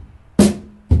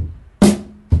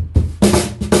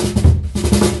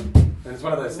 And it's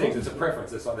one of those things, it's a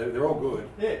preference, it's like they're all good.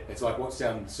 Yeah. It's like what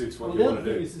sound suits what Well, you the want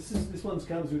other to thing do. is this one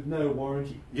comes with no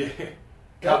warranty. Yeah.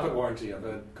 Carpet warranty, I've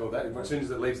heard called that. As soon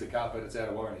as it leaves the carpet, it's out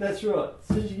of warranty. That's right. As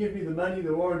soon as you give me the money,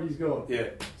 the warranty's gone. Yeah.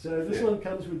 So this Yeah. one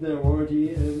comes with no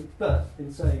warranty, but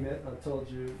in saying that, I've told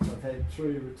you I've had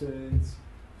 3 returns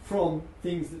from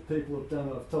things that people have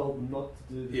done. I've told them not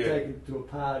to do. They've Yeah. taken it to a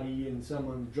party and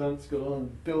someone drunk's got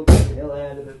on, built the hell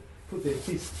out of it, put their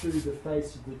fist through the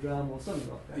face of the drum or something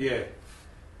like that. Yeah.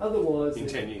 Otherwise, In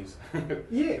 10 years.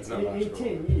 yeah, It's not much in at all.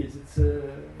 10 years, it's a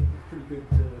pretty good.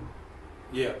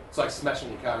 Yeah. It's like smashing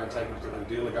your car and taking it to the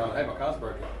dealer going, hey, my car's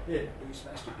broken. Yeah. You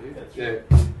smashed it, dude. That's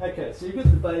Yeah. Okay, so you've got the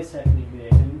bass happening there,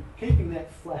 and keeping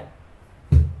that flat.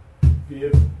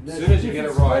 Beautiful. As soon as you get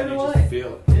it right, you just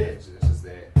feel it. Yeah. It's just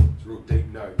there. It's a real deep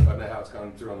note. I don't know how it's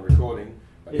going through on the recording,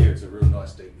 but Yeah. here it's a real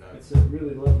nice deep note. It's a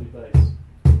really lovely bass.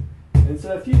 And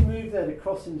so if you move that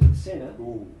across into the centre,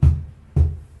 Ooh.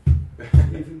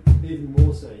 even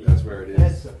more so. That's where it is.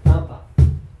 That's a thumper.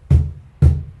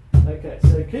 Okay,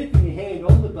 so keeping your hand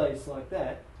on the bass like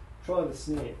that, try the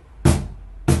snare.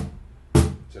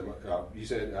 So you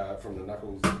said from the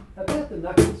knuckles. About the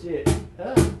knuckles, yeah.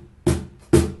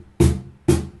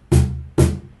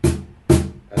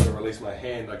 As I release my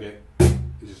hand, I get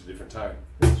it's just a different tone.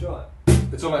 That's right.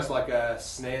 It's almost like a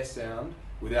snare sound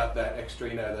without that extra,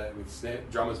 you know, that with snare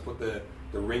drummers put the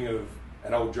ring of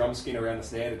an old drum skin around the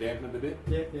snare to dampen it a bit.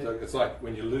 Yeah, yeah. So it's like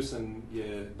when you loosen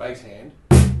your bass hand,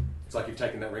 it's like you've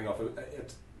taken that ring off.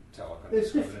 tell. I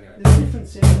There's, can't anyway. there's different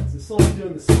sounds. It's like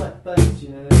doing the slap bass, you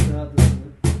know, rather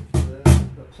than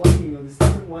the plucking. Or there's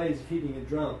different ways of hitting a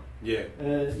drum. Yeah.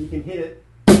 You can hit it,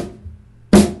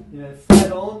 you know,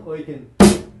 flat on, or you can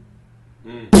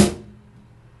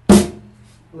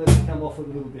let it come off a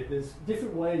little bit. There's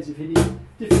different ways of hitting,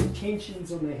 different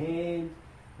tensions on the hand,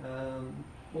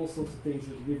 all sorts of things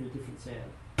that will give you a different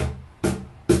sound.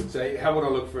 So how would I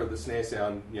look for the snare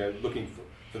sound, you know, looking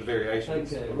for the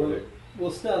variations? Okay, What do I do? we'll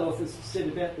start off, as I said,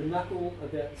 about the knuckle,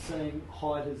 about the same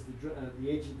height as the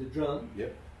edge of the drum.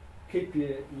 Yep. Keep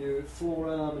your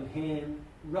forearm and hand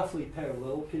roughly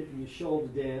parallel, keeping your shoulder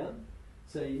down.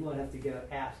 So you might have to go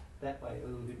out that way a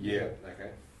little bit. Yeah,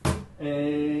 okay.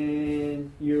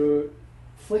 And you're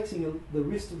flexing the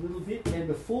wrist a little bit and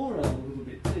the forearm a little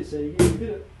bit too. So you get a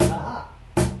bit of aha.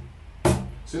 As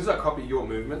soon as I copy your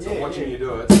movements, I'm Yeah, watching yeah. you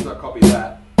do it. As soon as I copy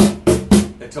that,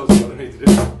 it tells me what I need to do.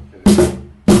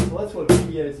 Well, that's what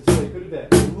videos are so good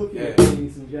about. You're looking at Yeah.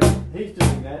 things and going, he's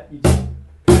doing that. You just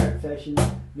parrot fashion,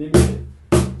 mimic it.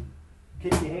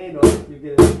 Keep your hand on it, you'll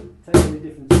get a totally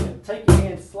different sound. Take your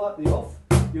hand slightly off,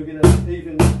 you'll get an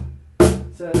even.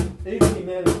 So even the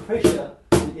amount of pressure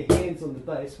that your hands on the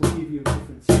bass will give you a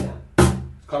different sound.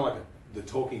 It's kind of like the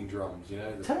talking drums, you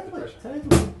know? The Totally. pressure.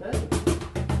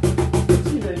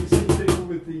 You know, you see people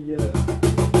with the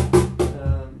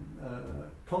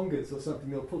congas or something,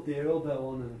 they'll put their elbow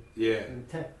on and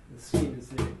tap the skin as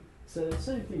there. So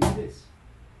same thing with this.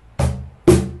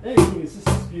 The only thing is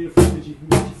this is beautiful because you can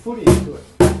get your foot into it.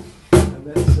 And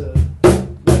that's,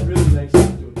 that really makes it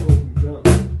into a talking drum.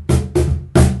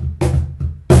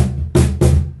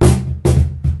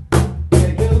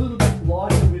 Okay, go a little bit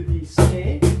lighter with the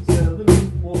snare, so a little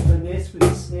bit more finesse with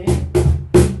the snare.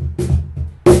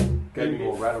 Gave me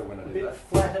more rattle when I A did bit that.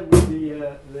 flatter with the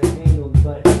hand on the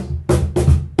bass.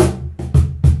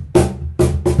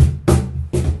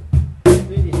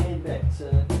 Move your hand back, so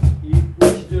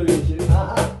what you're doing is you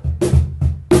aha.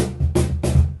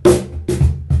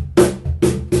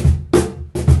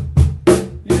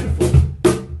 Beautiful.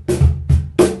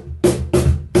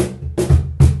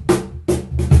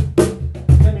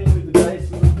 Come in with the bass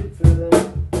a little bit further.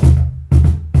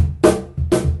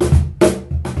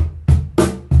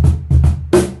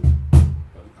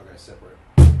 Okay, separate.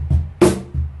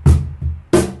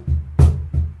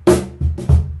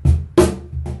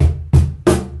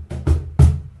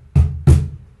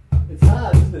 It's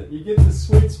hard, isn't it? You get the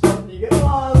sweet spot and you go, oh,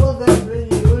 I love that, and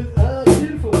then you lose, it's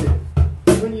beautiful here,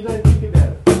 when you don't think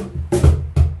about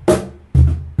it.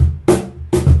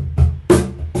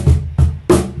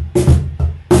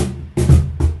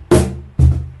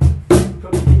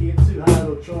 Probably hitting it too hard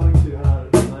or trying too hard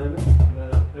at the moment,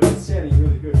 but it's sounding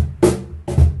really good.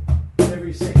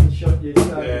 Every second shot you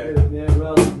start to get it now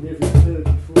rather than every third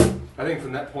before. I think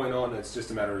from that point on, it's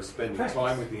just a matter of spending Practice.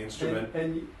 time with the instrument,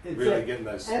 And it's really getting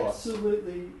those spots.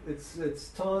 Absolutely, it's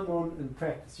time on and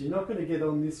practice. You're not going to get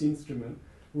on this instrument,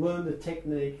 learn the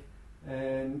technique,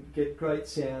 and get great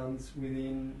sounds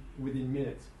within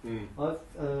minutes.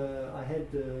 I had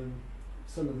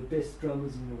some of the best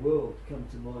drummers in the world come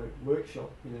to my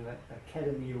workshop. You know,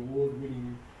 Academy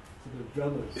Award-winning sort of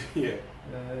drummers, Yeah.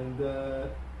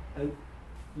 and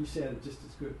you sounded just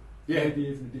as good. Yeah. Maybe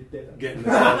even a bit better. Getting the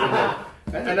sound in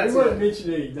there. And that's we won't it.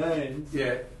 mention any names.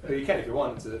 Yeah, well, you can if you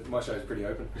want. My show's pretty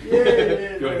open. Yeah,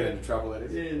 If you want to get into trouble, that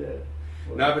is.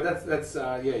 Yeah. No, but that's it's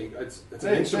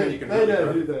an instrument you can They really know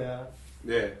grow. who they are.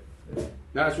 Yeah.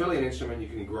 No, it's really an instrument you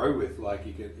can grow with. Like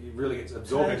you really get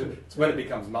absorbed into. It's when it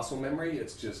becomes muscle memory.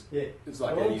 It's just it's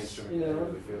like Well, any instrument. you know, can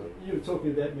really feel it. you were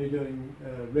talking about me doing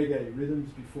reggae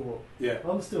rhythms before. Yeah.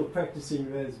 I'm still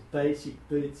practicing those basic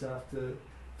beats after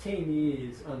 10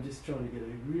 years. I'm just trying to get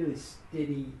a really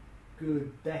steady,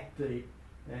 good backbeat,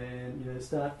 and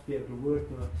start to be able to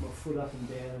work my foot up and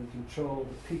down and control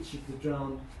the pitch of the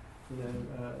drum,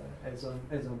 as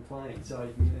I'm playing. So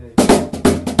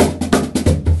you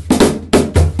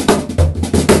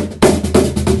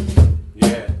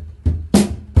Yeah.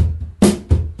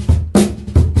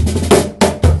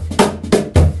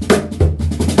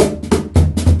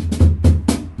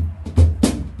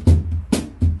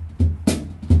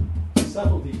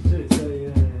 subtleties too. So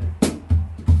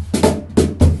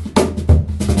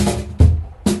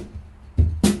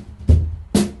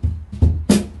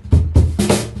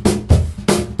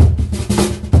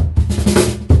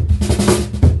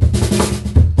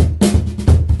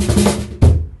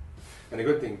And a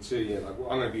good thing too, like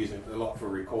I'm going to be using it a lot for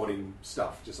recording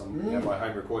stuff, just on my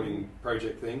home recording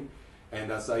project thing.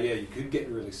 And so you could get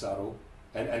really subtle,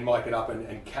 and mic it up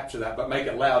and capture that, but make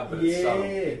it loud, but it's subtle.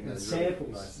 And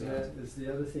samples. Really nice Is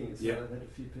the other thing. So I've had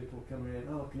a few people come around.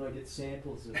 Oh, can I get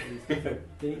samples of these different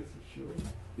things? Sure.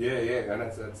 Yeah, and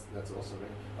that's awesome. Man.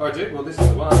 All right, dude. Well, this is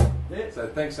the one. Yeah. So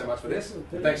thanks so much for this.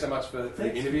 Excellent, Thanks so much for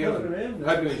the interview. And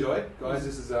hope you enjoyed, guys.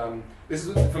 This is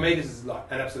for me. This is like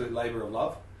an absolute labour of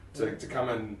love to come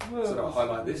and sort of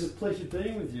highlight this. It was a pleasure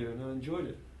being with you, and I enjoyed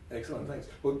it. Excellent. Thanks.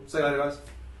 Well, see you later, guys.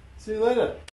 See you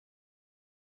later.